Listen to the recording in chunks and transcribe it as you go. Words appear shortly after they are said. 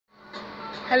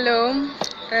Hello,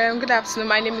 good afternoon.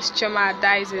 My name is Choma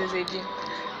Adaizezeji.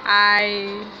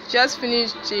 I just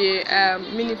finished the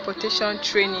mini importation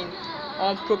training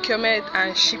on procurement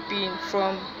and shipping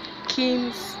from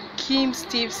KIMP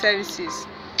Steve Services,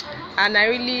 and I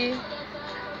really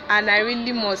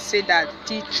must say that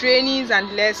the trainings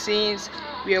and lessons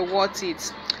were worth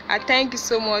it. I thank you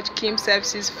so much, KIMP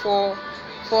Services, for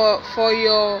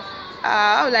your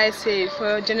how will I say, for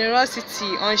your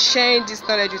generosity on sharing this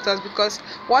knowledge with us, because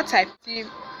the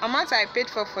amount I paid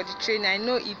for the training, I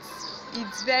know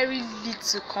it's very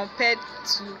little compared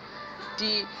to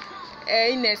the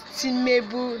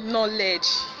inestimable knowledge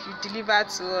you delivered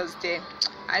to us there.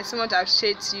 I so much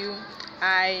appreciate you.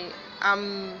 I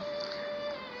am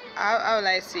how will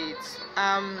I say it?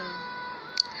 I'm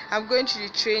going through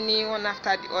the training one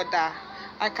after the other.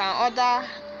 I can order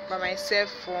by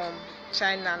myself from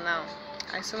China now.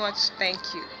 I so much thank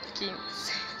you,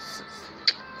 Kings.